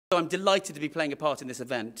I'm delighted to be playing a part in this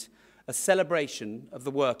event, a celebration of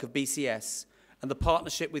the work of BCS and the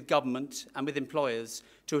partnership with government and with employers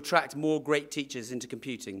to attract more great teachers into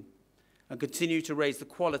computing and continue to raise the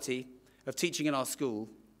quality of teaching in our school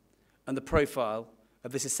and the profile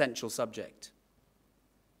of this essential subject.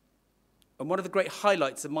 And one of the great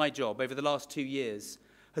highlights of my job over the last 2 years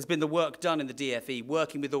has been the work done in the DFE,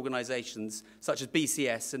 working with organisations such as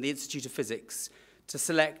BCS and the Institute of Physics to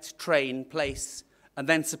select, train, place, and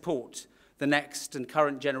then support the next and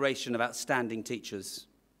current generation of outstanding teachers.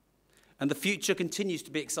 And the future continues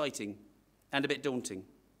to be exciting and a bit daunting.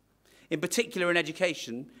 In particular in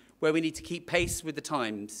education, where we need to keep pace with the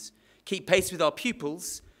times, keep pace with our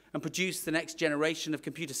pupils, and produce the next generation of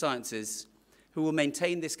computer sciences who will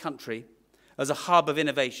maintain this country as a hub of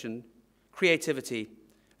innovation, creativity,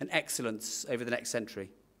 and excellence over the next century.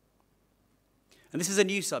 And this is a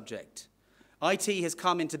new subject. IT has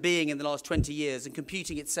come into being in the last 20 years, and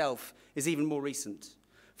computing itself is even more recent,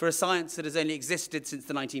 for a science that has only existed since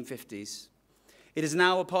the 1950s. It is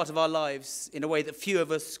now a part of our lives in a way that few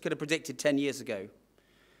of us could have predicted 10 years ago.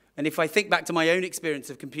 And if I think back to my own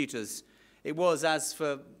experience of computers, it was, as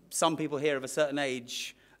for some people here of a certain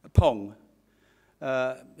age, Pong.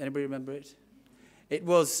 Anybody remember it? It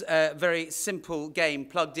was a very simple game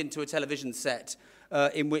plugged into a television set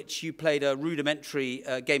in which you played a rudimentary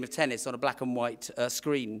game of tennis on a black and white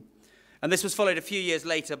screen. And this was followed a few years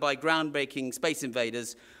later by groundbreaking Space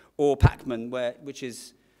Invaders or Pac-Man, which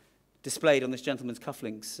is displayed on this gentleman's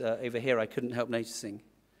cufflinks over here, I couldn't help noticing.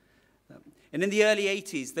 And in the early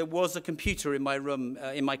 80s, there was a computer in my room,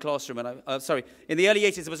 in my classroom. In the early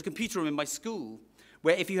 80s, there was a computer room in my school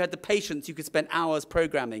where if you had the patience, you could spend hours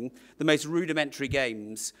programming the most rudimentary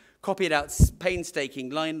games, copy it out painstaking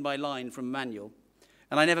line by line from a manual.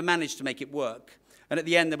 And I never managed to make it work. And at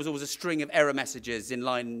the end, there was always a string of error messages in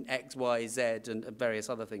line X, Y, Z, and various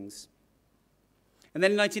other things. And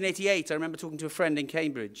then in 1988, I remember talking to a friend in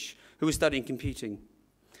Cambridge who was studying computing.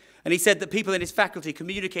 And he said that people in his faculty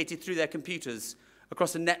communicated through their computers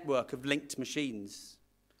across a network of linked machines.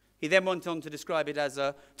 He then went on to describe it as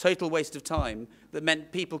a total waste of time that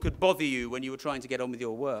meant people could bother you when you were trying to get on with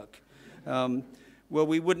your work. Well,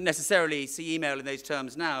 we wouldn't necessarily see email in those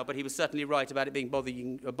terms now, but he was certainly right about it being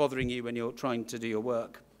bothering you when you're trying to do your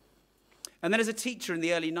work. And then as a teacher in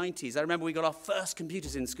the early 90s, I remember we got our first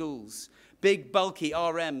computers in schools, big, bulky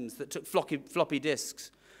RMs that took floppy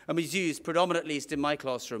disks, and was used predominantly, at least in my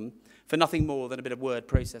classroom, for nothing more than a bit of word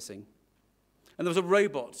processing. And there was a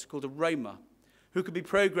robot called a Roma, who could be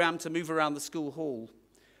programmed to move around the school hall.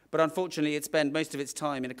 But unfortunately, it spent most of its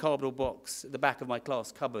time in a cardboard box at the back of my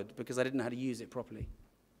class cupboard because I didn't know how to use it properly.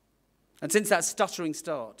 And since that stuttering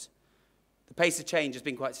start, the pace of change has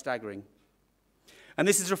been quite staggering. And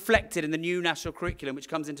this is reflected in the new national curriculum, which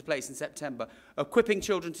comes into place in September. Equipping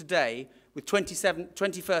children today with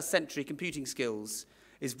 21st century computing skills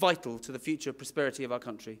is vital to the future prosperity of our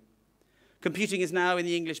country. Computing is now in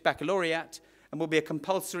the English Baccalaureate and will be a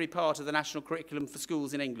compulsory part of the national curriculum for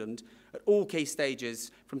schools in England at all key stages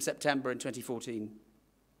from September in 2014.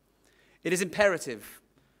 It is imperative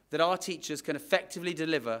that our teachers can effectively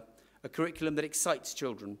deliver a curriculum that excites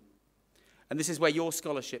children, and this is where your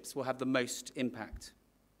scholarships will have the most impact.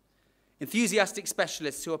 Enthusiastic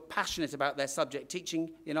specialists who are passionate about their subject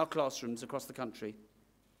teaching in our classrooms across the country.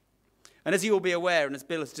 And as you will be aware, and as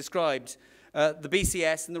Bill has described, the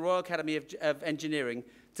BCS and the Royal Academy of Engineering,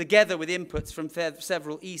 together with inputs from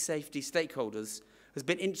several e-safety stakeholders, has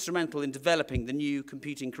been instrumental in developing the new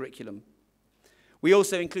computing curriculum. We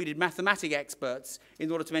also included mathematic experts in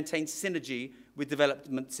order to maintain synergy with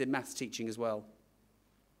developments in maths teaching as well.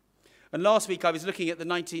 And last week I was looking at the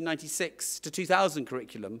 1996 to 2000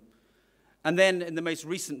 curriculum, and then in the most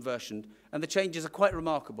recent version, and the changes are quite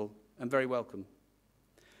remarkable and very welcome.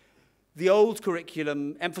 The old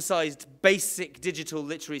curriculum emphasized basic digital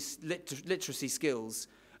literacy skills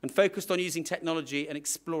and focused on using technology and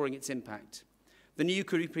exploring its impact. The new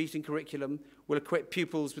computing curriculum will equip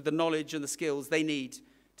pupils with the knowledge and the skills they need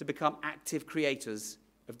to become active creators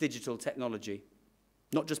of digital technology,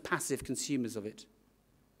 not just passive consumers of it.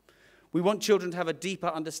 We want children to have a deeper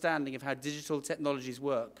understanding of how digital technologies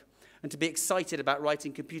work and to be excited about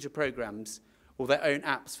writing computer programs or their own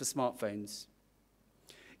apps for smartphones.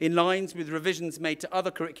 In lines with revisions made to other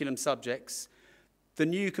curriculum subjects, the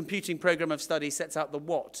new computing program of study sets out the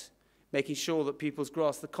what, making sure that pupils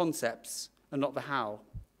grasp the concepts and not the how.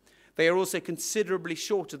 They are also considerably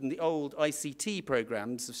shorter than the old ICT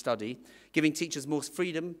programs of study, giving teachers more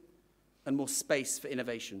freedom and more space for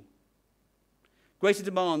innovation. Greater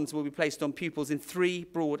demands will be placed on pupils in three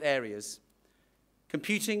broad areas.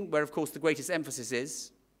 Computing, where of course the greatest emphasis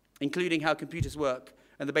is, including how computers work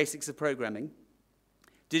and the basics of programming,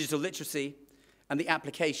 digital literacy, and the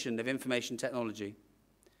application of information technology.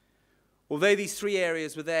 Although these three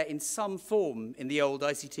areas were there in some form in the old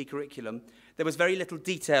ICT curriculum, there was very little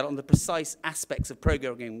detail on the precise aspects of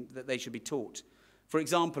programming that they should be taught. For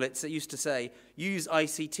example, it used to say, use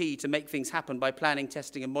ICT to make things happen by planning,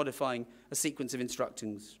 testing, and modifying a sequence of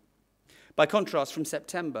instructions. By contrast, from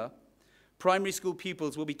September, primary school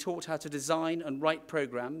pupils will be taught how to design and write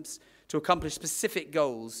programs to accomplish specific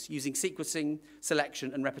goals using sequencing,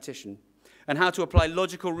 selection, and repetition, and how to apply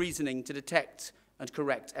logical reasoning to detect and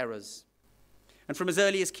correct errors. And from as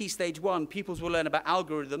early as Key Stage 1, pupils will learn about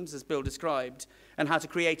algorithms, as Bill described, and how to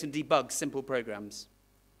create and debug simple programs.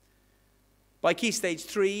 By Key Stage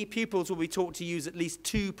 3, pupils will be taught to use at least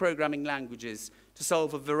 2 programming languages to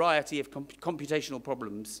solve a variety of computational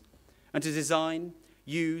problems, and to design,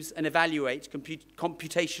 use, and evaluate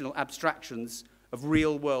computational abstractions of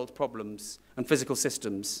real-world problems and physical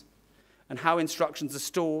systems, and how instructions are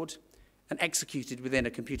stored and executed within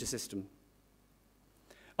a computer system.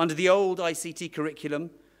 Under the old ICT curriculum,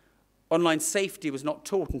 online safety was not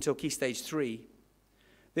taught until Key Stage 3.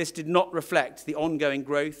 This did not reflect the ongoing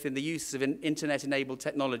growth in the use of internet-enabled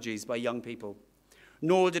technologies by young people,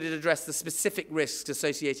 nor did it address the specific risks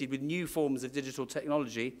associated with new forms of digital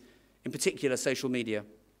technology, in particular social media.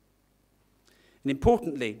 And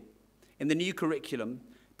importantly, in the new curriculum,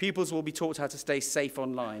 pupils will be taught how to stay safe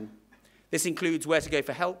online. This includes where to go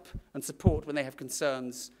for help and support when they have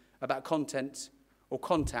concerns about content or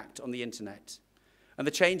contact on the internet. And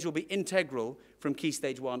the change will be integral from Key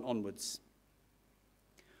Stage 1 onwards.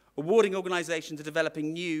 Awarding organisations are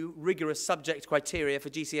developing new, rigorous subject criteria for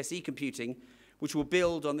GCSE computing, which will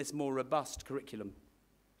build on this more robust curriculum.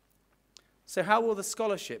 So how will the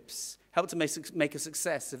scholarships help to make a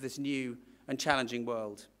success of this new and challenging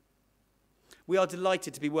world? We are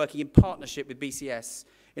delighted to be working in partnership with BCS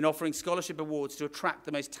in offering scholarship awards to attract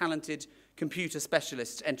the most talented computer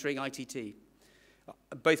specialists entering ITT,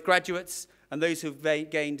 both graduates and those who have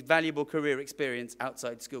gained valuable career experience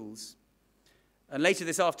outside schools. And later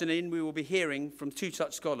this afternoon, we will be hearing from 2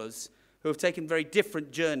 such scholars who have taken very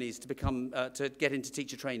different journeys to get into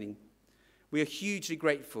teacher training. We are hugely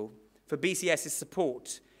grateful for BCS's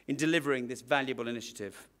support in delivering this valuable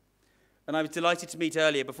initiative. And I was delighted to meet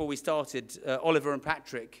earlier, before we started, Oliver and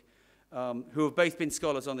Patrick, who have both been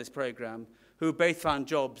scholars on this programme, who have both found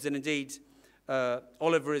jobs. And indeed,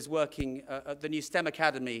 Oliver is working at the new STEM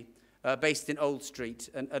Academy based in Old Street,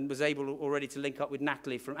 and was able already to link up with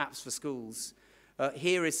Natalie from Apps for Schools.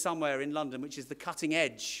 Here is somewhere in London which is the cutting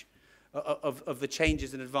edge of the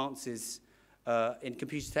changes and advances in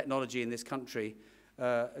computer technology in this country.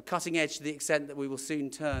 A cutting edge to the extent that we will soon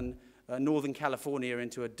turn Northern California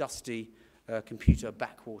into a dusty computer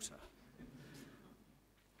backwater.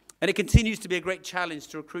 And it continues to be a great challenge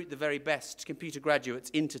to recruit the very best computer graduates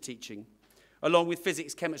into teaching, along with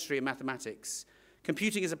physics, chemistry, and mathematics.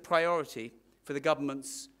 Computing is a priority for the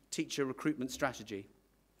government's teacher recruitment strategy.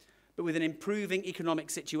 But with an improving economic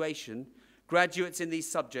situation, graduates in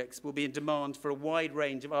these subjects will be in demand for a wide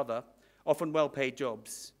range of other, often well-paid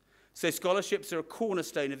jobs. So scholarships are a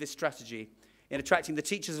cornerstone of this strategy in attracting the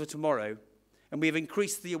teachers of tomorrow, and we have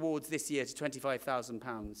increased the awards this year to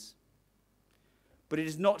 £25,000. But it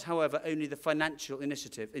is not, however, only the financial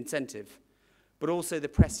incentive, but also the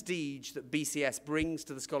prestige that BCS brings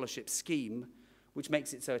to the scholarship scheme, which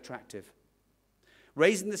makes it so attractive.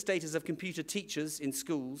 Raising the status of computer teachers in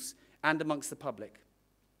schools and amongst the public.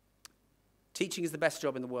 Teaching is the best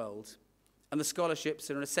job in the world, and the scholarships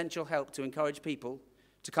are an essential help to encourage people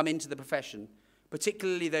to come into the profession,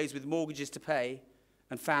 particularly those with mortgages to pay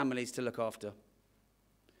and families to look after.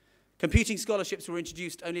 Computing scholarships were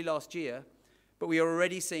introduced only last year, but we are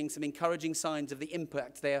already seeing some encouraging signs of the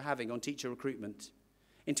impact they are having on teacher recruitment.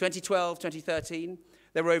 In 2012-2013,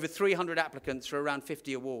 there were over 300 applicants for around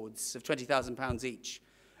 50 awards of £20,000 each,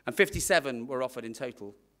 and 57 were offered in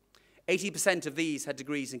total. 80% of these had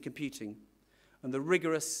degrees in computing, and the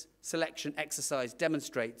rigorous selection exercise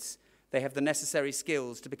demonstrates they have the necessary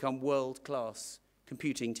skills to become world-class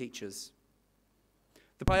computing teachers.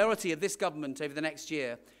 The priority of this government over the next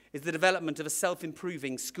year is the development of a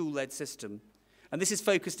self-improving school-led system, and this is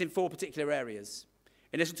focused in 4 particular areas: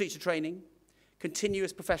 initial teacher training,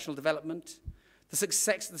 continuous professional development, the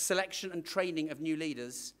selection and training of new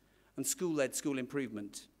leaders, and school-led school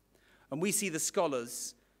improvement. And we see the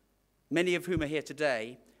scholars, many of whom are here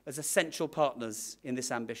today, as essential partners in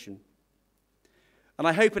this ambition. And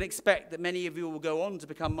I hope and expect that many of you will go on to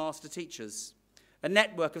become master teachers, a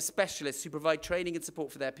network of specialists who provide training and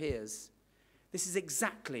support for their peers. This is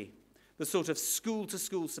exactly the sort of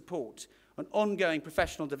school-to-school support and ongoing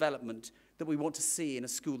professional development that we want to see in a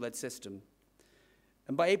school-led system.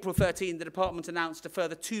 And by April 13, the department announced a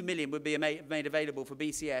further 2 million would be made available for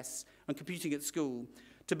BCS and computing at school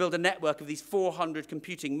to build a network of these 400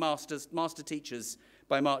 computing master teachers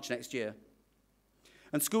by March next year.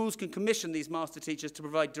 And schools can commission these master teachers to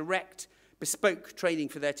provide direct, bespoke training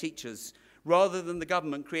for their teachers, rather than the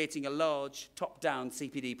government creating a large, top-down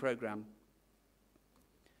CPD programme.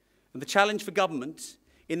 And the challenge for government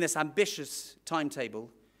in this ambitious timetable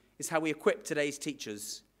is how we equip today's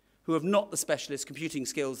teachers, who have not the specialist computing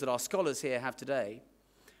skills that our scholars here have today,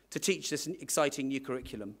 to teach this exciting new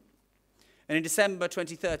curriculum. And in December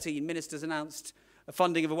 2013, ministers announced a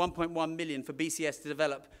funding of 1.1 million for BCS to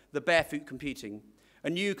develop the Barefoot Computing, a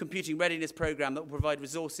new computing readiness programme that will provide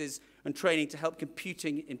resources and training to help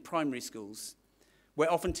computing in primary schools,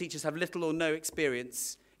 where often teachers have little or no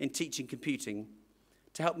experience in teaching computing,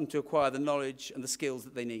 to help them to acquire the knowledge and the skills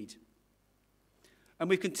that they need. And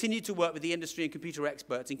we've continued to work with the industry and computer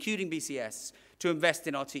experts, including BCS, to invest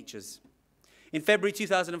in our teachers. In February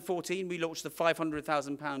 2014, we launched the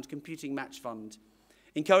 £500,000 Computing Match Fund,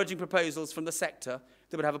 encouraging proposals from the sector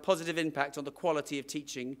that would have a positive impact on the quality of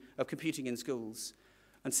teaching of computing in schools.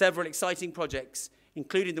 And several exciting projects,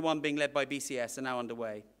 including the one being led by BCS, are now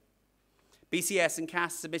underway. BCS and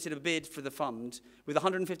CAS submitted a bid for the fund with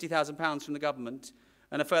 £150,000 from the government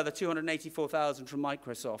and a further £284,000 from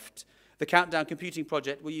Microsoft. The Countdown Computing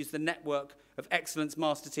Project will use the network of excellence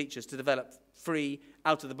master teachers to develop free,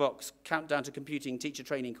 out-of-the-box Countdown to Computing teacher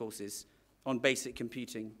training courses on basic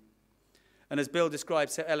computing. And as Bill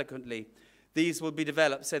described so eloquently, these will be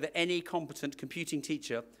developed so that any competent computing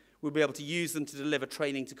teacher will be able to use them to deliver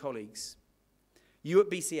training to colleagues. You at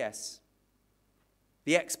BCS,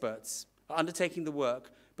 the experts, are undertaking the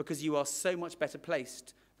work because you are so much better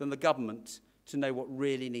placed than the government to know what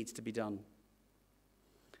really needs to be done.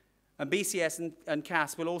 And BCS and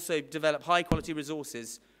CAS will also develop high-quality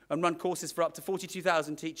resources and run courses for up to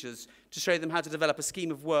 42,000 teachers to show them how to develop a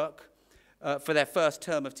scheme of work for their first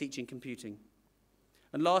term of teaching computing.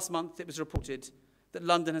 And last month, it was reported that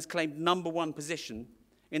London has claimed #1 position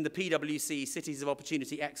in the PwC Cities of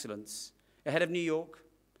Opportunity Excellence, ahead of New York,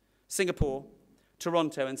 Singapore,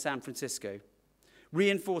 Toronto, and San Francisco,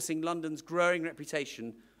 reinforcing London's growing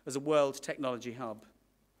reputation as a world technology hub.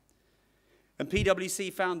 And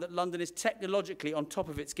PwC found that London is technologically on top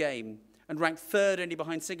of its game and ranked third only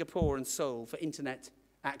behind Singapore and Seoul for internet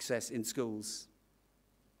access in schools.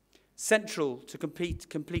 Central to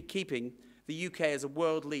keeping the UK as a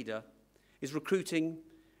world leader is recruiting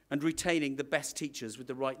and retaining the best teachers with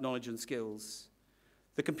the right knowledge and skills.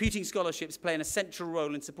 The computing scholarships play an essential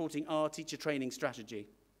role in supporting our teacher training strategy.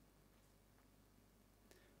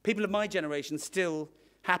 People of my generation still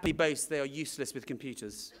happily boast they are useless with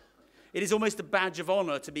computers. It is almost a badge of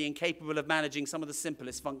honour to be incapable of managing some of the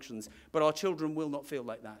simplest functions, but our children will not feel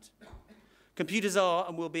like that. Computers are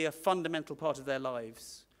and will be a fundamental part of their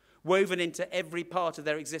lives, woven into every part of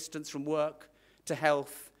their existence, from work to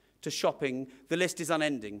health to shopping. The list is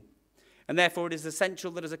unending. And therefore it is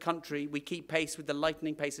essential that as a country we keep pace with the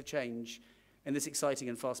lightning pace of change in this exciting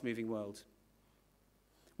and fast-moving world.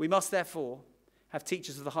 We must therefore have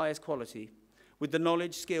teachers of the highest quality, with the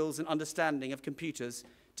knowledge, skills and understanding of computers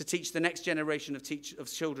to teach the next generation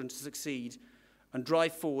of children to succeed and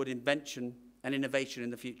drive forward invention and innovation in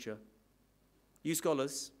the future. You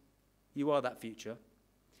scholars, you are that future.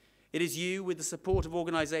 It is you, with the support of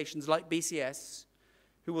organisations like BCS,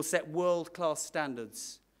 who will set world-class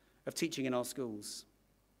standards of teaching in our schools.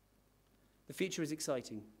 The future is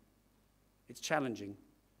exciting, it's challenging,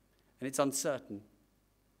 and it's uncertain.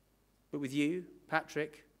 But with you,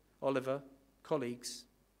 Patrick, Oliver, colleagues,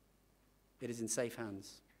 it is in safe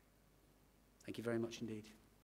hands. Thank you very much indeed.